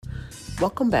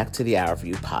Welcome back to the Our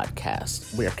View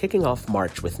podcast. We are kicking off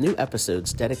March with new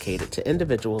episodes dedicated to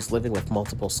individuals living with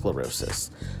multiple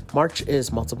sclerosis. March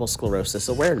is Multiple Sclerosis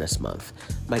Awareness Month.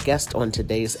 My guest on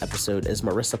today's episode is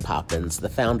Marissa Poppins, the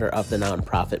founder of the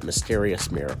nonprofit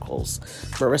Mysterious Miracles.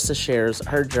 Marissa shares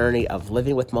her journey of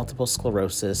living with multiple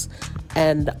sclerosis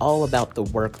and all about the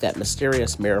work that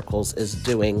Mysterious Miracles is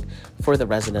doing for the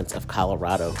residents of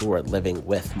Colorado who are living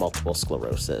with multiple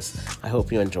sclerosis. I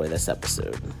hope you enjoy this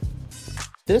episode.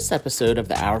 This episode of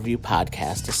the Our View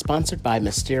podcast is sponsored by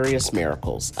Mysterious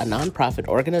Miracles, a nonprofit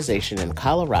organization in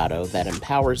Colorado that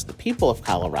empowers the people of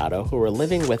Colorado who are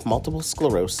living with multiple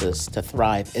sclerosis to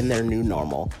thrive in their new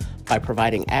normal by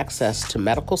providing access to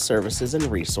medical services and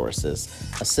resources,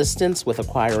 assistance with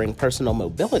acquiring personal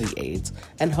mobility aids,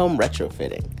 and home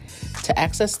retrofitting. To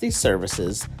access these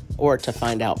services, or to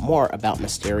find out more about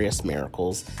Mysterious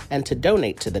Miracles and to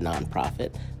donate to the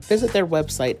nonprofit, visit their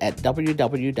website at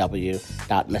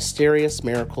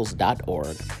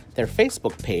www.mysteriousmyracles.org, their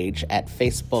Facebook page at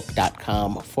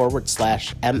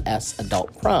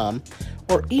facebook.com/MSAdultProm,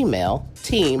 or email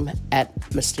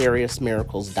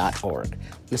team@mysteriousmiracles.org.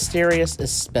 Mysterious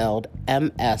is spelled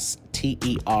Msterious.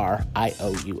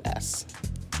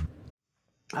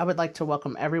 I would like to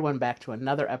welcome everyone back to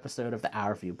another episode of the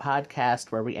Our View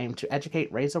podcast, where we aim to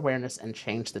educate, raise awareness, and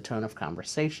change the tone of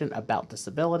conversation about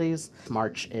disabilities.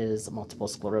 March is Multiple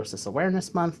Sclerosis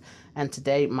Awareness Month, and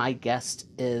today my guest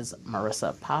is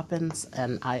Marissa Poppins,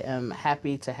 and I am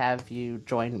happy to have you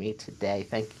join me today.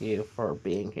 Thank you for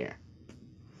being here.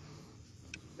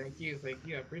 Thank you. I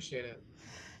appreciate it.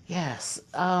 Yes.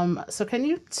 So can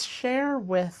you share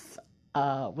with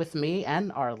me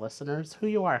and our listeners who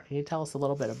you are? Can you tell us a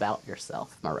little bit about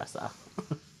yourself, Marissa?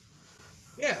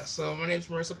 Yeah, so my name's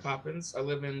Marissa Poppins. I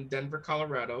live in Denver,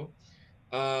 Colorado.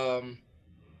 Um,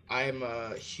 I am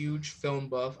a huge film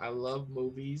buff. I love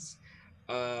movies.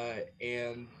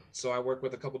 And so I work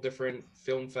with a couple different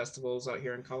film festivals out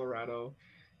here in Colorado.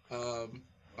 Um,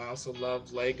 I also love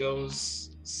Legos.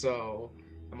 So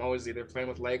I'm always either playing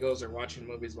with Legos or watching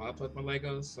movies while I play with my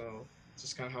Legos. So it's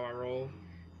just kind of how I roll.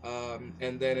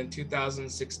 And then in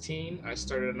 2016, I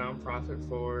started a nonprofit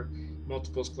for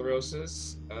multiple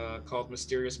sclerosis called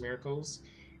Mysterious Miracles.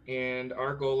 And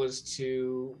our goal is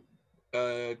to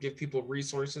give people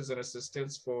resources and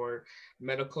assistance for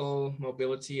medical,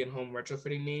 mobility, and home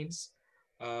retrofitting needs.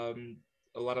 Um,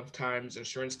 a lot of times,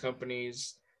 insurance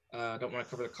companies don't want to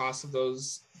cover the cost of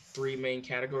those three main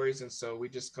categories. And so we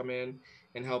just come in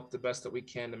and help the best that we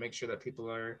can to make sure that people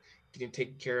are getting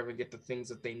taken care of and get the things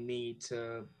that they need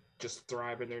to just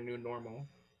thrive in their new normal.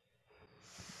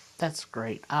 That's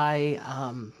great. I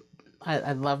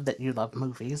love that you love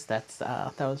movies. That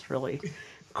was really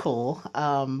cool.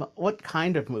 What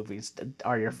kind of movies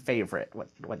are your favorite?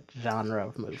 What genre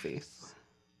of movies?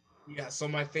 Yeah, so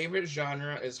my favorite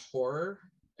genre is horror.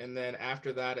 And then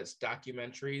after that, it's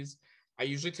documentaries. I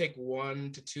usually take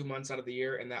 1 to 2 months out of the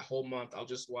year, and that whole month I'll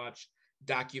just watch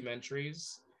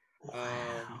documentaries. Wow.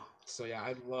 So yeah,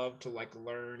 I'd love to like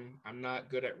learn. I'm not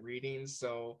good at reading,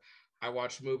 so I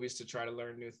watch movies to try to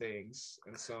learn new things.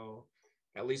 And so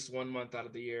at least 1 month out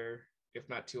of the year, if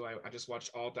not two, I just watch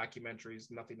all documentaries,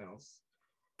 nothing else.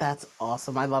 That's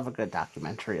awesome. I love a good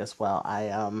documentary as well.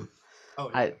 Oh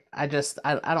yeah. I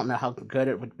don't know how good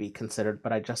it would be considered,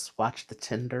 but I just watched The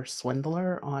Tinder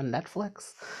Swindler on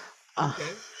Netflix. Uh, Okay.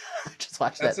 I just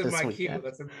watched That's that in this my queue. weekend.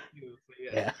 That's in my queue. So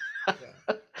yeah. Yeah.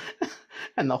 Yeah.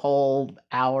 And the whole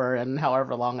hour and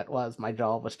however long it was, my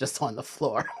jaw was just on the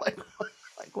floor. Like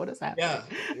what is happening?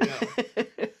 Yeah. Yeah.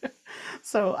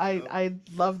 So Yep. I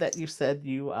love that you said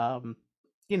you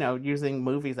know, using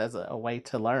movies as a way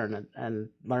to learn and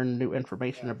learn new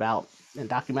information Yeah. about, and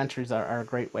documentaries are a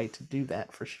great way to do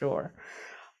that for sure.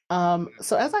 So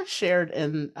as Exactly. I shared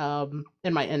in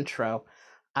my intro,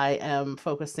 I am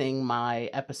focusing my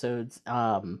episodes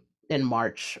in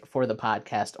March for the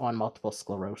podcast on multiple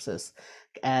sclerosis.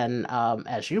 And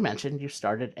as you mentioned, you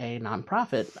started a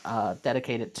nonprofit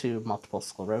dedicated to multiple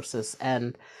sclerosis.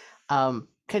 And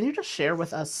can you just share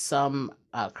with us some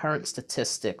current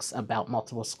statistics about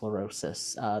multiple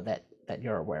sclerosis that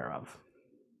you're aware of?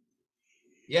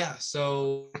 Yeah.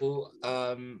 So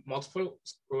multiple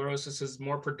sclerosis is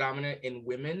more predominant in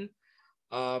women.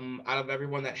 Out of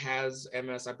everyone that has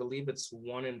MS, I believe it's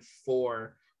 1 in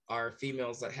 4 are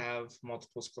females that have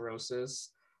multiple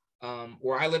sclerosis.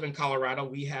 Where I live in Colorado,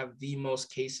 we have the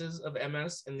most cases of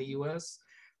MS in the US.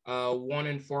 1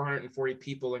 in 440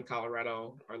 people in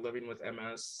Colorado are living with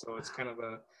MS. So it's kind of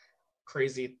a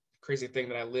crazy thing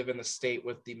that I live in the state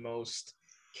with the most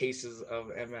cases of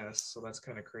MS. So that's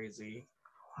kind of crazy.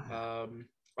 Um,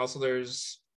 Also,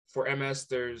 there's for MS,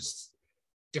 there's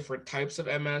different types of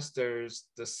MS. There's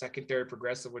the secondary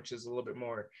progressive, which is a little bit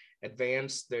more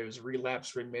advanced. There's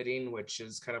relapse remitting, which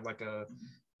is kind of like a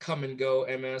come and go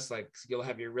MS. Like you'll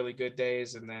have your really good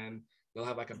days and then you'll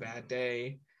have like a bad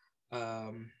day.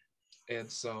 And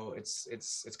so it's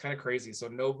kind of crazy. So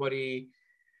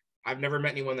I've never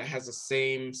met anyone that has the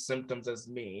same symptoms as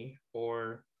me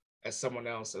or as someone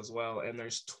else as well. And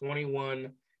there's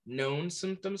 21 known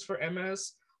symptoms for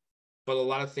MS, but a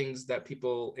lot of things that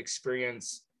people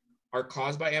experience are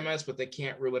caused by MS, but they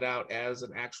can't rule it out as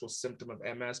an actual symptom of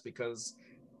MS because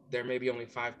there may be only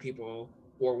 5 people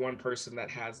or one person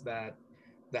that has that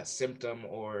symptom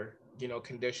or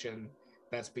condition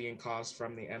that's being caused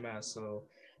from the MS. So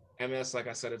MS, like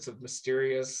I said, it's a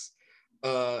mysterious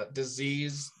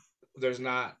disease. There's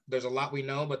a lot we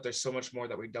know, but there's so much more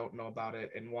that we don't know about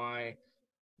it and why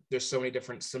there's so many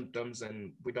different symptoms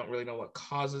and we don't really know what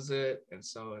causes it. And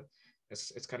so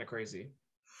it's kind of crazy.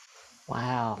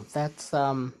 Wow, that's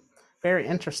very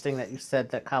interesting that you said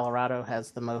that Colorado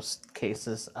has the most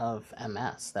cases of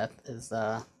MS. That is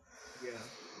Yeah.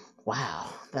 wow,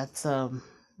 that's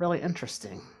really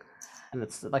interesting. And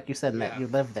it's like you said, that Yeah. you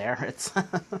live there. It's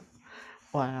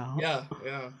wow. Yeah.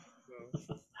 Yeah.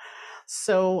 So,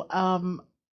 So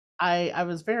I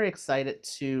was very excited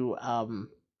to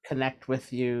connect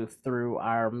with you through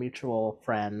our mutual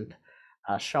friend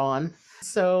Sean.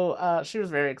 So she was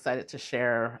very excited to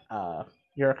share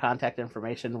your contact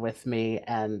information with me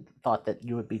and thought that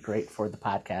you would be great for the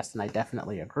podcast. And I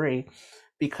definitely agree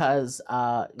because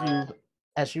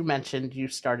as you mentioned, you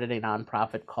started a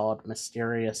nonprofit called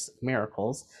Mysterious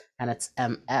Miracles, and it's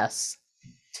MSTERIOUS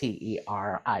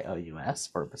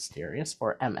for mysterious,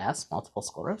 for MS, multiple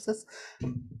sclerosis.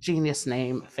 Genius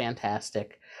name,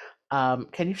 fantastic.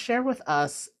 Can you share with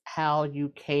us how you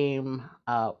came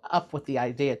up with the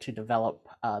idea to develop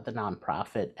the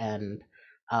nonprofit, and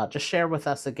just share with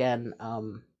us again,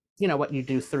 what you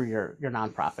do through your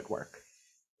nonprofit work?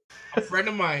 a friend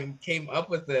of mine came up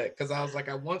with it because I was like,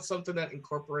 I want something that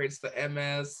incorporates the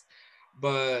MS,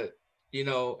 but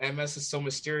MS is so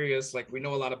mysterious. Like we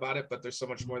know a lot about it, but there's so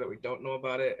much more that we don't know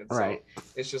about it. And so Right.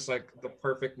 it's just like the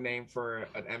perfect name for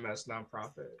an MS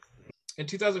nonprofit. In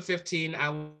 2015,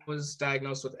 I was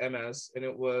diagnosed with MS, and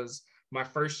it was my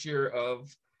first year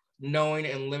of knowing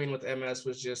and living with MS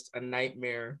was just a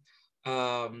nightmare.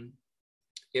 Um,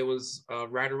 it was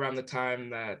right around the time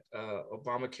that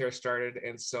Obamacare started.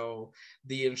 And so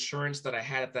the insurance that I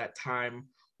had at that time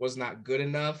was not good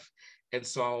enough. And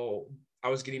so I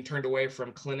was getting turned away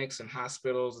from clinics and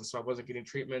hospitals. And so I wasn't getting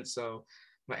treatment. So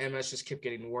my MS just kept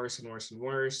getting worse and worse and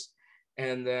worse.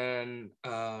 And then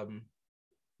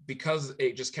because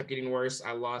it just kept getting worse,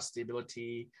 I lost the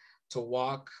ability to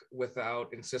walk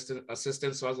without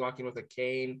assistance. So I was walking with a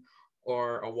cane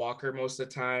or a walker most of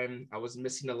the time. I was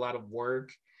missing a lot of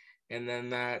work. And then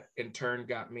that in turn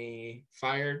got me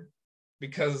fired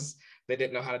because they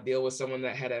didn't know how to deal with someone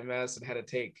that had MS and had to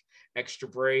take extra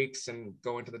breaks and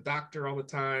go into the doctor all the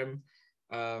time.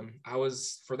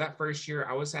 For that first year,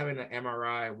 I was having an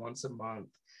MRI once a month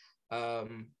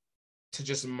um, to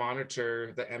just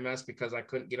monitor the MS because I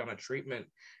couldn't get on a treatment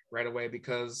right away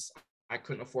because I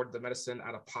couldn't afford the medicine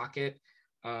out of pocket.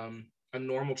 A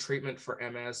normal treatment for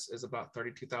MS is about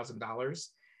 $32,000.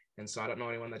 And so I don't know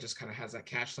anyone that just kind of has that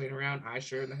cash laying around. I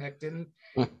sure in the heck didn't.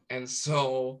 And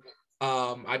so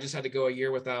I just had to go a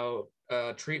year without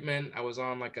treatment. I was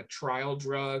on like a trial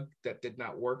drug that did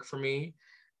not work for me.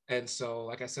 And so,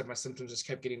 like I said, my symptoms just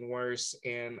kept getting worse.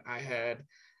 And I had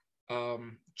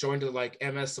joined a like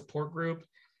MS support group.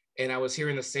 And I was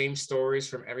hearing the same stories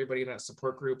from everybody in that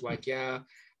support group. Like, yeah,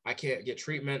 I can't get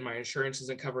treatment. My insurance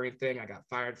isn't covering anything. I got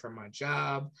fired from my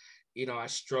job. I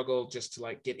struggled just to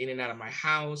like get in and out of my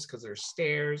house because there's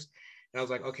stairs. And I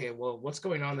was like, okay, well, what's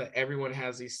going on that everyone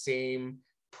has these same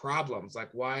problems? Like,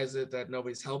 why is it that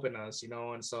nobody's helping us?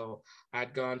 And so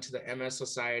I'd gone to the MS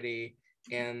Society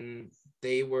and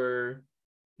they were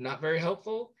not very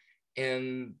helpful.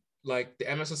 And like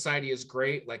the MS Society is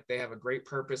great. Like they have a great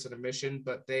purpose and a mission,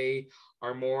 but they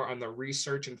are more on the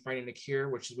research and finding a cure,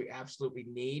 which we absolutely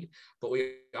need. But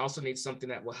we also need something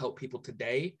that will help people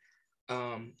today.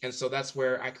 And so that's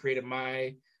where I created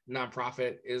my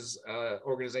nonprofit, is an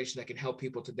organization that can help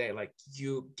people today, like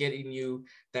getting you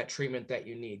that treatment that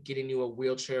you need, getting you a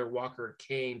wheelchair, walker,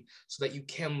 cane, so that you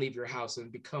can leave your house and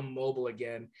become mobile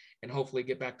again, and hopefully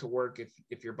get back to work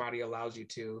if your body allows you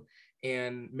to,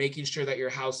 and making sure that your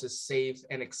house is safe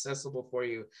and accessible for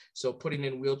you. So putting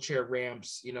in wheelchair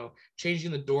ramps,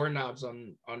 changing the doorknobs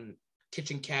on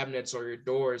kitchen cabinets or your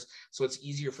doors so it's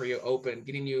easier for you to open,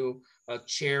 getting you a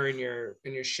chair in your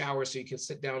shower so you can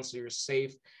sit down so you're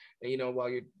safe,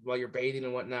 while you're bathing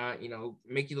and whatnot.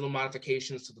 Making little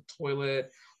modifications to the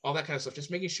toilet, all that kind of stuff.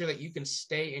 Just making sure that you can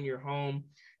stay in your home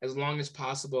as long as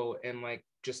possible, and like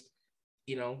just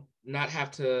not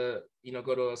have to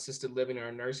go to assisted living or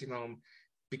a nursing home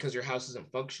because your house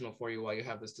isn't functional for you while you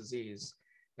have this disease.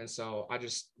 And so I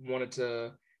just wanted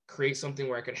to create something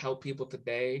where I could help people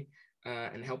today,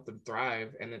 and help them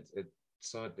thrive. And it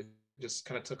just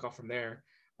kind of took off from there.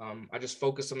 I just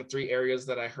focused on the three areas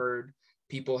that I heard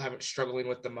people haven't struggling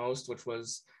with the most, which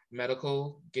was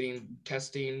medical, getting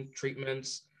testing,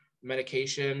 treatments,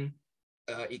 medication,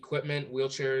 equipment,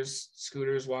 wheelchairs,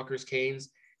 scooters, walkers, canes,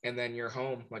 and then your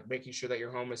home, like making sure that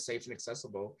your home is safe and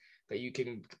accessible, that you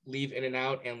can leave in and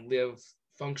out and live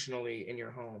functionally in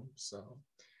your home. So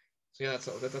yeah,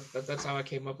 that's how I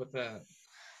came up with that.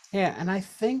 Yeah, and I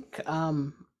think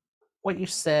what you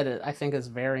said, I think, is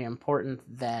very important.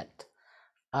 That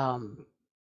um,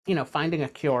 finding a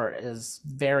cure is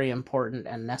very important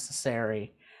and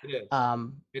necessary, It is.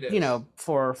 It is.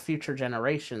 for future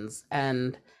generations.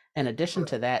 And in addition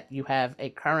to Correct. that, you have a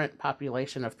current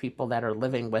population of people that are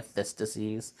living with this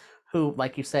disease who,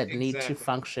 like you said, need to Exactly.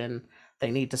 function.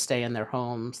 They need to stay in their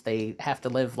homes. They have to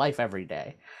live life every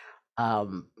day. They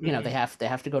Mm-hmm.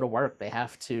 have to go to work. They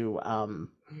have to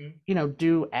Mm-hmm.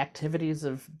 do activities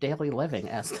of daily living,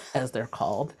 as as they're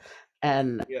called.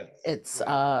 And Yes. it's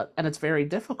Right. very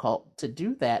difficult to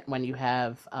do that when you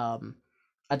have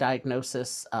a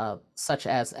diagnosis such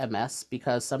as MS,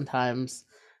 because sometimes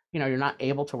you're not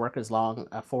able to work as long,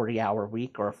 a 40-hour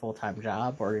week or a full-time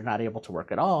job, or you're not able to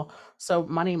work at all, so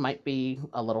money might be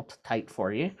a little tight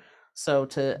for you. So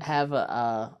to have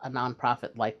a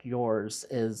nonprofit like yours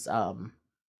is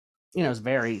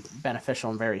very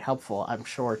beneficial and very helpful, I'm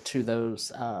sure, to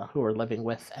those who are living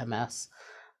with MS.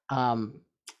 Um,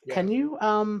 Yeah. can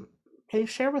you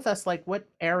share with us, like, what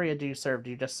area do you serve? Do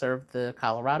you just serve the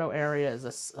Colorado area? Is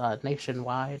this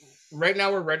nationwide? Right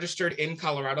now we're registered in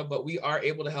Colorado, but we are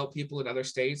able to help people in other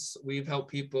states. We've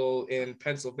helped people in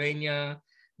Pennsylvania,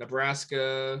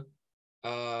 Nebraska,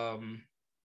 um,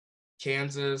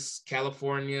 Kansas,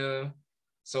 California,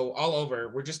 so all over.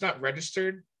 We're just not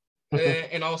registered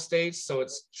in all states, so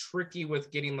it's tricky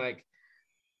with getting like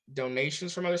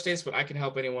donations from other states. But I can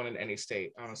help anyone in any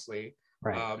state, honestly.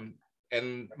 Right. Um,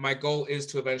 and my goal is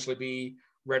to eventually be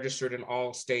registered in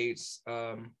all states.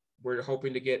 We're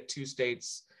hoping to get 2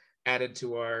 states added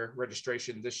to our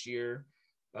registration this year.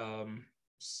 Um,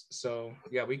 so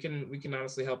yeah, we can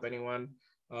honestly help anyone.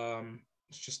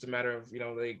 It's just a matter of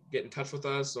they get in touch with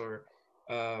us, or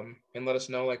and let us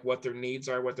know like what their needs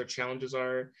are, what their challenges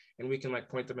are, and we can like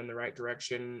point them in the right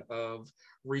direction of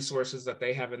resources that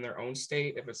they have in their own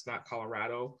state if it's not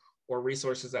Colorado, or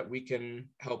resources that we can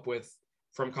help with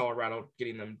from Colorado,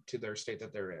 getting them to their state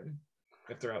that they're in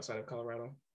if they're outside of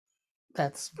Colorado.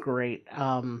 That's great.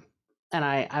 And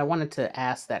I wanted to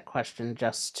ask that question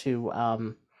just to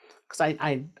because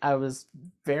I was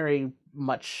very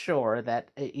much sure that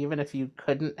even if you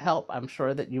couldn't help, I'm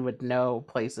sure that you would know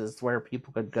places where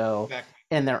people could go Exactly.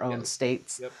 in their own Yes.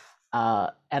 states. Yep.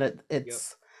 And Yep.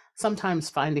 it's sometimes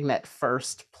finding that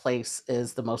first place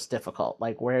is the most difficult.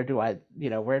 Like, where do I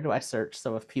search?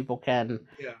 So if people can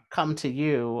Yeah. come to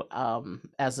you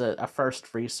as a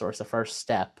first resource, a first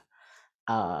step,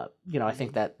 I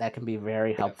think Mm-hmm. that that can be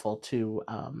very Yeah. helpful to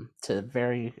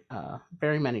very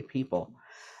many people.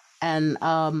 And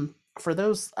for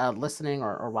those listening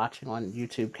or watching on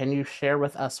YouTube, can you share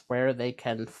with us where they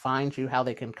can find you, how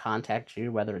they can contact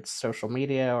you, whether it's social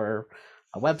media or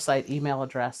a website, email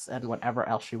address, and whatever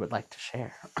else you would like to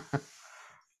share?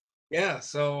 Yeah.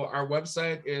 So our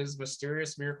website is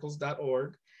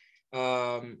mysteriousmiracles.org.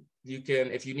 You can,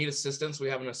 if you need assistance, we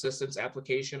have an assistance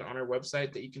application on our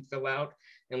website that you can fill out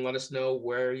and let us know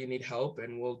where you need help,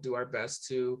 and we'll do our best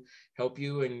to help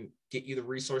you and get you the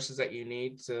resources that you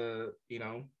need to,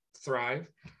 thrive.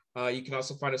 You can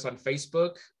also find us on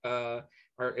Facebook.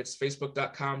 It's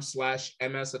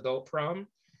facebook.com/MS Adult Prom,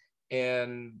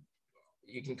 and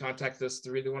you can contact us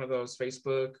through either one of those,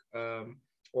 Facebook, or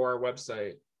our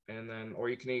website. And then, or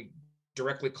you can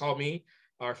directly call me.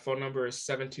 Our phone number is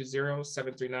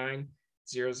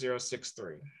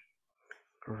 720-739-0063.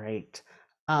 Great.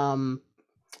 Um,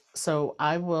 so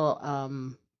I will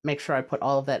make sure I put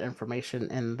all of that information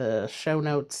in the show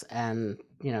notes, and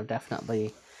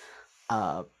definitely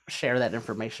share that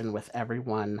information with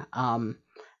everyone. And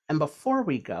before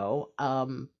we go,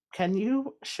 can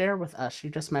you share with us?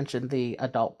 You just mentioned the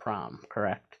adult prom,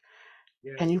 correct?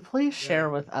 Yeah. Can you please Yeah.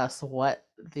 share with us what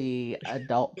the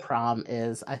adult prom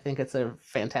is? I think it's a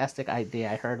fantastic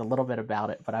idea. I heard a little bit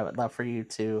about it, but I would love for you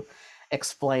to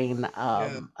explain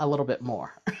Yeah. a little bit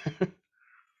more.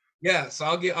 Yeah, so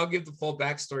I'll give the full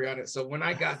backstory on it. So when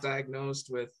I got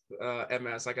diagnosed with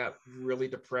MS, I got really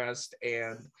depressed,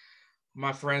 and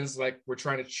my friends like were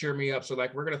trying to cheer me up. So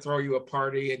like, we're gonna throw you a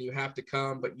party, and you have to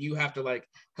come, but you have to like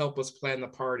help us plan the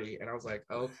party. And I was like,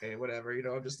 okay, whatever.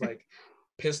 I'm just like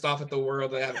pissed off at the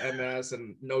world that I have MS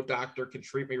and no doctor can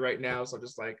treat me right now. So I'm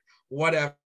just like,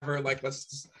 whatever. Like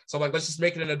let's just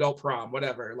make it an adult prom,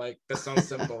 whatever. Like that sounds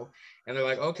simple. And they're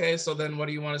like, okay, so then what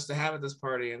do you want us to have at this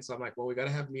party? And so I'm like, well, we gotta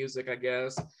have music, I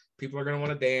guess. People are gonna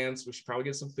want to dance. We should probably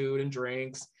get some food and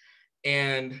drinks.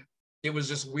 And it was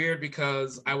just weird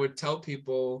because I would tell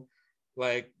people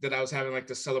like that I was having like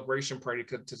the celebration party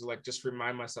to like just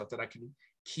remind myself that I can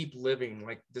keep living.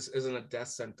 Like this isn't a death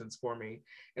sentence for me.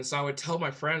 And so I would tell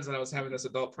my friends that I was having this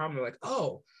adult prom. They're like,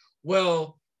 oh,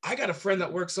 well, I got a friend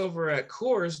that works over at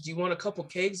Coors. Do you want a couple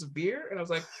kegs of beer? And I was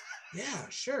like, yeah,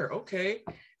 sure, okay.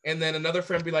 And then another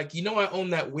friend be like, I own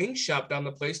that wing shop down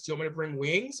the place. Do you want me to bring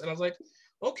wings? And I was like,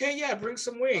 okay, yeah, bring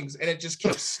some wings. And it just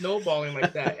kept snowballing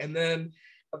like that. And then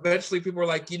eventually people were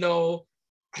like, I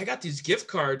got these gift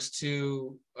cards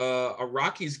to a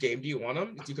Rockies game. Do you want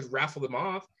them? You could raffle them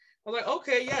off. I was like,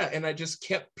 okay, yeah. And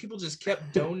people just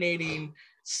kept donating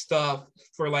stuff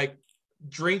for like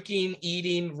drinking,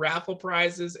 eating, raffle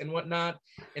prizes and whatnot.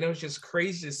 And it was just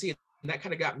crazy to see it. And that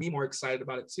kind of got me more excited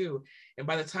about it too. And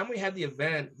by the time we had the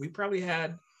event, we probably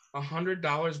had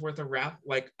 $100 worth of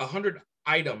like 100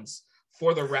 items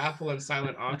for the raffle and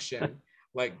silent auction,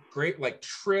 like great, like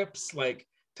trips, like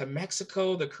to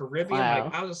Mexico, the Caribbean. Like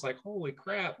Wow. I was just like, holy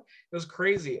crap, it was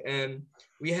crazy. And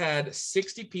we had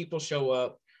 60 people show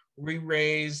up. We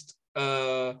raised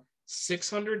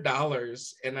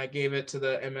 $600, and I gave it to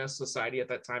the MS Society at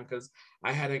that time because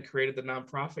I hadn't created the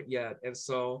nonprofit yet. And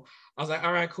so I was like,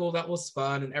 all right, cool, that was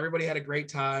fun. And everybody had a great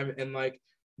time. And like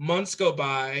months go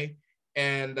by,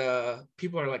 and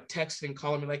people are like texting,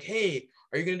 calling me like, hey,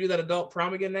 are you gonna do that adult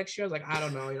prom again next year? I was like, I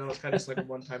don't know, it's kind of just like a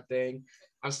one-time thing.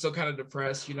 I'm still kind of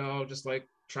depressed, just like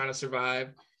trying to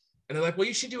survive. And they're like, well,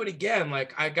 you should do it again.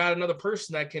 Like, I got another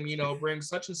person that can, bring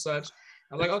such and such.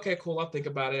 I'm like, okay, cool, I'll think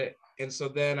about it. And so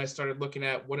then I started looking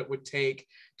at what it would take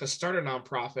to start a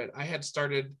nonprofit. I had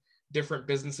started different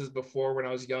businesses before when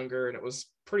I was younger, and it was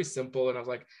pretty simple. And I was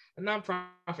like, a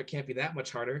nonprofit can't be that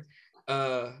much harder.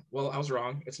 Well, I was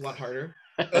wrong. It's a lot harder.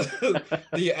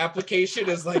 The application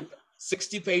is like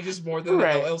 60 pages more than the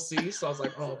Right. LLC. So I was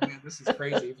like, oh man, this is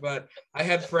crazy. But I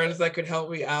had friends that could help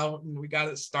me out, and we got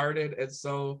it started. And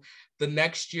so the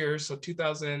next year, so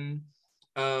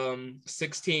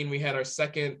 2016, we had our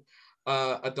second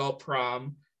adult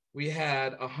prom. We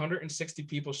had 160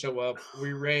 people show up.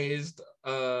 We raised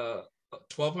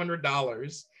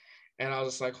 $1,200, and I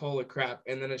was just like, holy crap.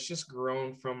 And then it's just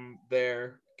grown from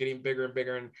there, getting bigger and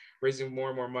bigger and raising more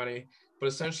and more money. But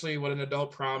essentially what an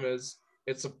adult prom is,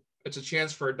 it's a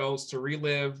chance for adults to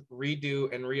relive,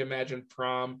 redo, and reimagine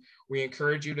prom. We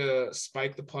encourage you to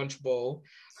spike the punch bowl.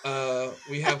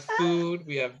 We have food,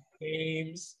 we have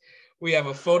games, we have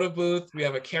a photo booth, we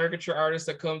have a caricature artist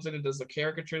that comes in and does the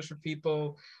caricatures for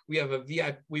people. We have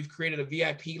we've created a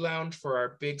VIP lounge for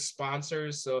our big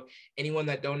sponsors. So anyone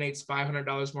that donates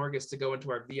 $500 more gets to go into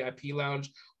our VIP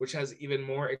lounge, which has even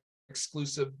more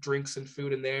exclusive drinks and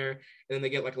food in there. And then they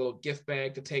get like a little gift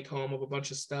bag to take home of a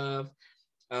bunch of stuff.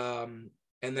 And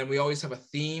then we always have a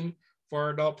theme for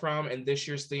our adult prom, and this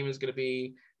year's theme is going to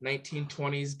be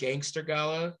 1920s gangster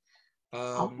gala.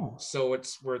 So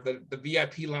it's where the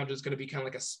VIP lounge is going to be kind of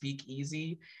like a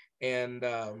speakeasy, and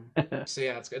so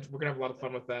yeah, we're gonna have a lot of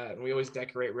fun with that. And we always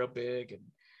decorate real big, and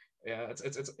yeah,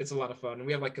 it's a lot of fun. And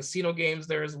we have like casino games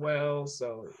there as well.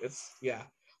 So it's, yeah,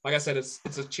 like I said, it's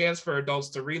a chance for adults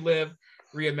to relive,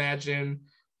 reimagine,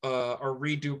 or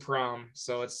redo prom.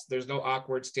 So there's no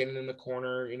awkward standing in the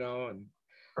corner, and we'll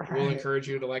Right. encourage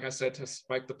you to, like I said, to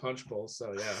spike the punch bowl.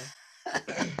 So yeah.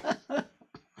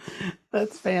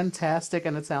 That's fantastic,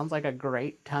 and it sounds like a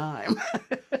great time.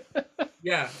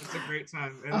 Yeah, it's a great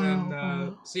time. And then Oh,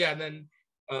 wow. so yeah, and then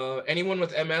anyone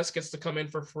with MS gets to come in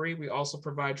for free. We also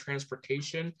provide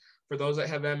transportation for those that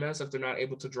have MS if they're not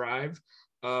able to drive,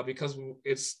 because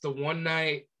it's the one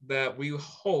night that we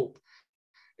hope,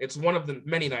 it's one of the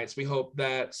many nights we hope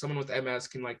that someone with MS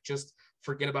can like just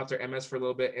forget about their MS for a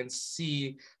little bit and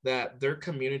see that their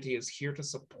community is here to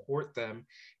support them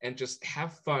and just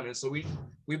have fun. And so we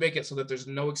make it so that there's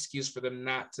no excuse for them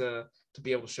not to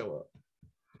be able to show up.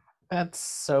 That's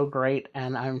so great,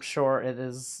 and I'm sure it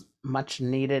is much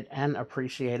needed and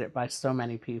appreciated by so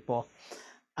many people.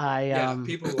 I Yeah,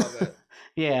 people love it.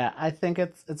 yeah, I think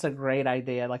it's a great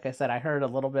idea. Like I said, I heard a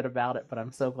little bit about it, but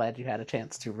I'm so glad you had a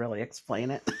chance to really explain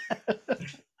it.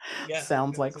 Yeah,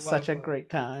 Sounds it's like a lot of such a fun. great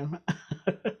time.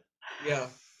 Yeah,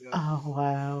 Oh,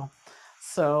 wow.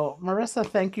 So, Marissa,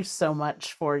 thank you so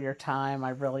much for your time.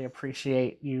 I really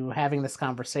appreciate you having this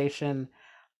conversation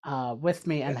with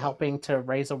me and Yeah, helping to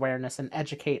raise awareness and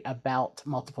educate about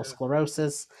multiple yeah,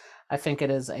 sclerosis. I think it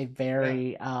is a yeah,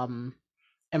 very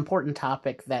important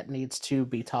topic that needs to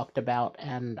be talked about,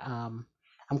 and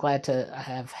I'm glad to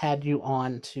have had you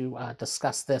on to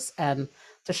discuss this and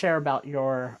to share about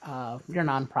your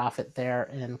nonprofit there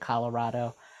in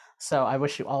Colorado. So I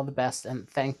wish you all the best, and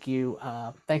thank you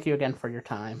again for your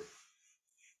time.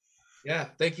 yeah.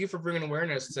 Thank you for bringing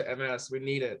awareness to MS. We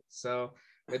need it. So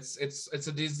it's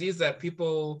a disease that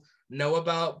people know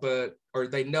about, but or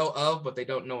they know of, but they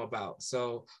don't know about.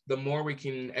 So the more we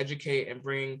can educate and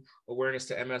bring awareness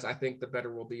to MS, I think the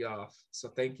better we'll be off. So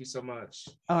thank you so much.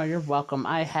 Oh, you're welcome.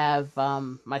 I have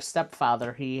my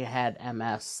stepfather. He had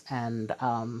MS, and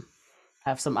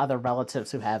have some other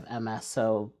relatives who have MS.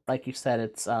 So, like you said,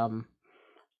 it's I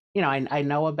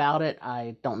know about it.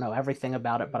 I don't know everything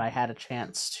about it, but I had a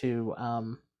chance to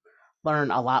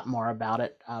learn a lot more about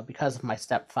it because of my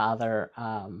stepfather.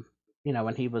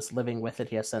 When he was living with it,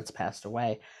 he has since passed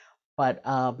away. But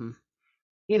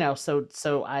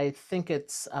so I think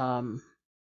it's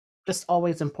just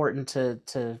always important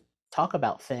to talk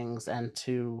about things and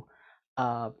to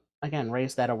uh, again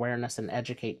raise that awareness and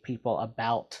educate people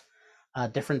about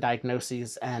different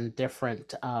diagnoses and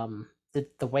different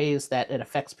the ways that it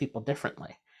affects people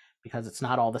differently, because it's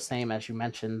not all the same. As you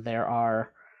mentioned, there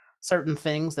are certain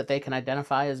things that they can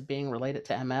identify as being related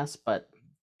to MS, but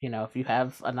if you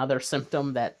have another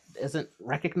symptom that isn't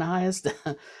recognized,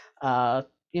 uh,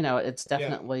 it's Yeah,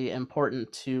 definitely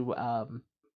important to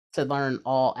learn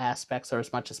all aspects or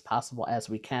as much as possible as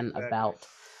we can exactly. about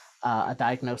a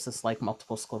diagnosis like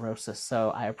multiple sclerosis.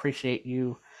 So I appreciate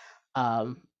you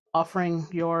um, offering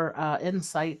your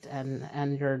insight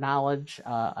and your knowledge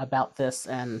about this.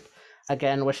 And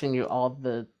again, wishing you all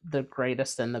the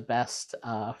greatest and the best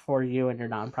for you and your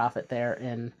nonprofit there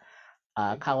in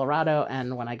Thank you. Colorado.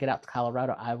 And when I get out to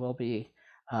Colorado, I will be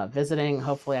visiting.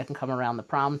 Hopefully, I can come around the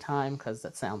prom time because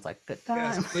that sounds like a good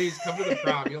Yes, time. please come to the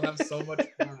prom. You'll have so much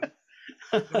fun.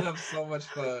 You'll have so much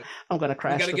fun. I'm gonna We got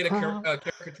crash to the get prom. a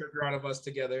caricature drawn of us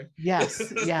together.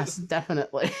 Yes, yes,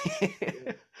 definitely.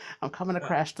 Yeah. I'm coming to Yeah.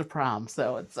 crash the prom,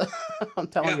 so it's I'm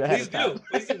telling Yeah, you ahead please of time. do.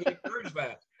 Please do. We encourage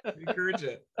that. We encourage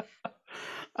it.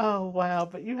 Oh wow!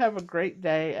 But you have a great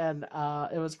day, and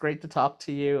it was great to talk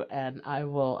to you. And I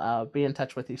will be in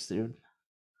touch with you soon.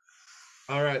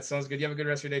 All right, sounds good. You have a good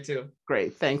rest of your day too.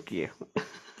 Great, thank you.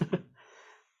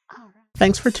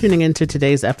 Thanks for tuning in to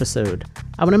today's episode.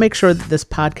 I want to make sure that this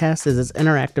podcast is as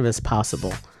interactive as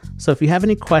possible. So if you have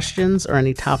any questions or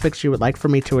any topics you would like for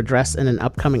me to address in an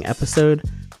upcoming episode,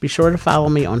 be sure to follow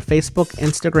me on Facebook,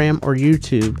 Instagram, or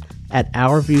YouTube at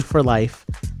Our View for Life.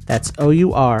 That's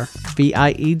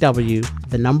OURVIEW,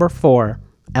 the number 4,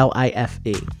 LIFE.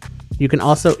 You can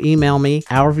also email me,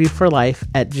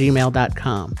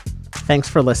 ourviewforlife@gmail.com. Thanks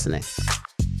for listening.